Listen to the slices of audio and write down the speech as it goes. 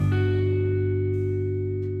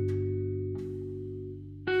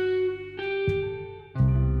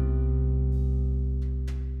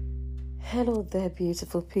Hello there,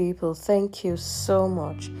 beautiful people. Thank you so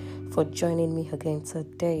much for joining me again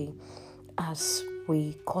today as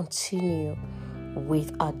we continue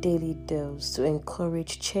with our daily dose to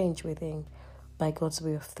encourage change within by God's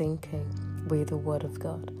way of thinking with the Word of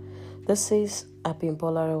God. This is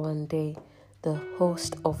Abimbola One, the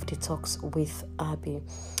host of Detox with Abby.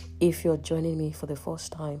 If you're joining me for the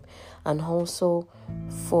first time, and also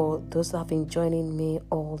for those that have been joining me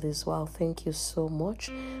all this while, thank you so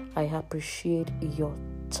much. I appreciate your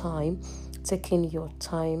time, taking your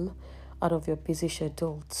time out of your busy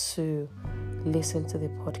schedule to listen to the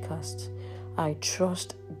podcast. I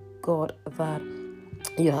trust God that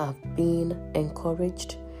you have been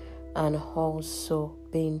encouraged and also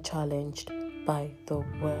being challenged by the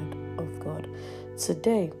Word of God.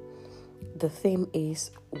 Today, the theme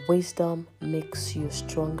is wisdom makes you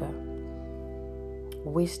stronger.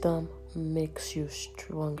 Wisdom makes you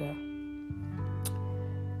stronger.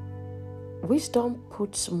 Wisdom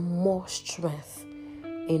puts more strength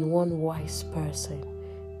in one wise person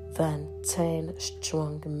than 10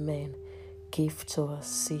 strong men give to a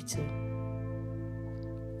city.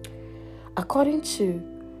 According to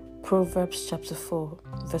Proverbs chapter 4,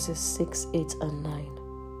 verses 6, 8, and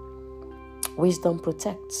 9, wisdom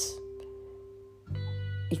protects.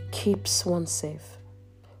 It keeps one safe.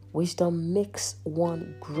 Wisdom makes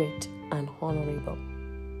one great and honorable.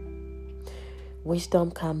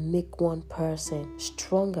 Wisdom can make one person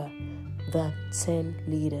stronger than 10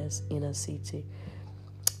 leaders in a city.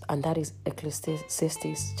 And that is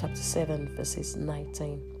Ecclesiastes chapter 7, verses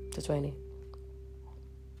 19 to 20.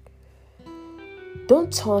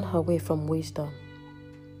 Don't turn away from wisdom,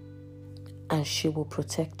 and she will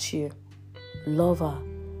protect you. Love her,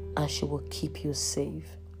 and she will keep you safe.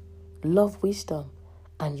 Love wisdom,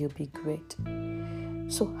 and you'll be great.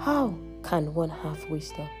 So how can one have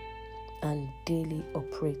wisdom and daily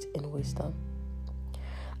operate in wisdom?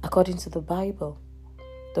 According to the Bible,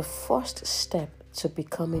 the first step to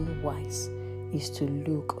becoming wise is to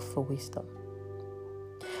look for wisdom.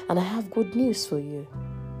 And I have good news for you.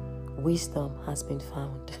 Wisdom has been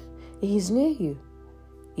found. He is near you.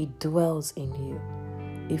 He dwells in you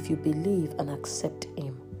if you believe and accept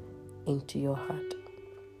Him into your heart.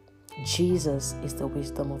 Jesus is the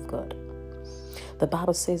wisdom of God. The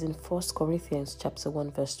Bible says in 1 Corinthians chapter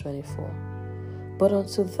 1, verse 24, but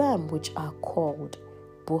unto them which are called,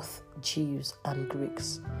 both Jews and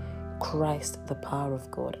Greeks, Christ the power of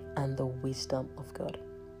God and the wisdom of God.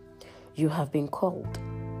 You have been called.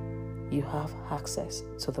 You have access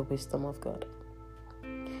to the wisdom of God.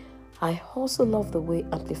 I also love the way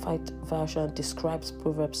Amplified Version describes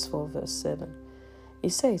Proverbs 4, verse 7.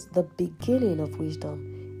 It says, the beginning of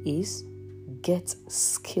wisdom is get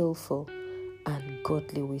skillful and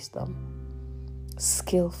godly wisdom.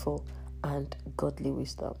 Skillful and godly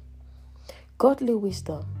wisdom. Godly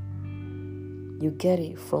wisdom, you get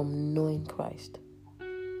it from knowing Christ.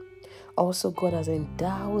 Also, God has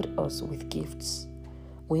endowed us with gifts.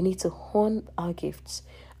 We need to hone our gifts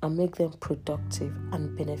and make them productive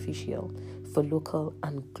and beneficial for local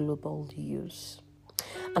and global use.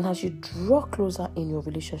 And as you draw closer in your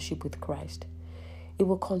relationship with Christ, it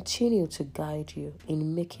will continue to guide you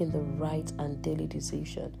in making the right and daily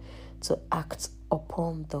decision to act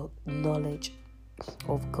upon the knowledge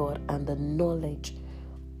of God and the knowledge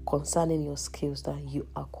concerning your skills that you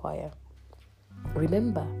acquire.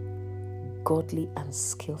 Remember, godly and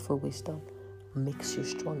skillful wisdom makes you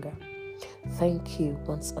stronger. Thank you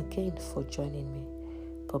once again for joining me.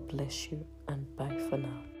 God bless you and bye for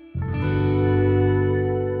now.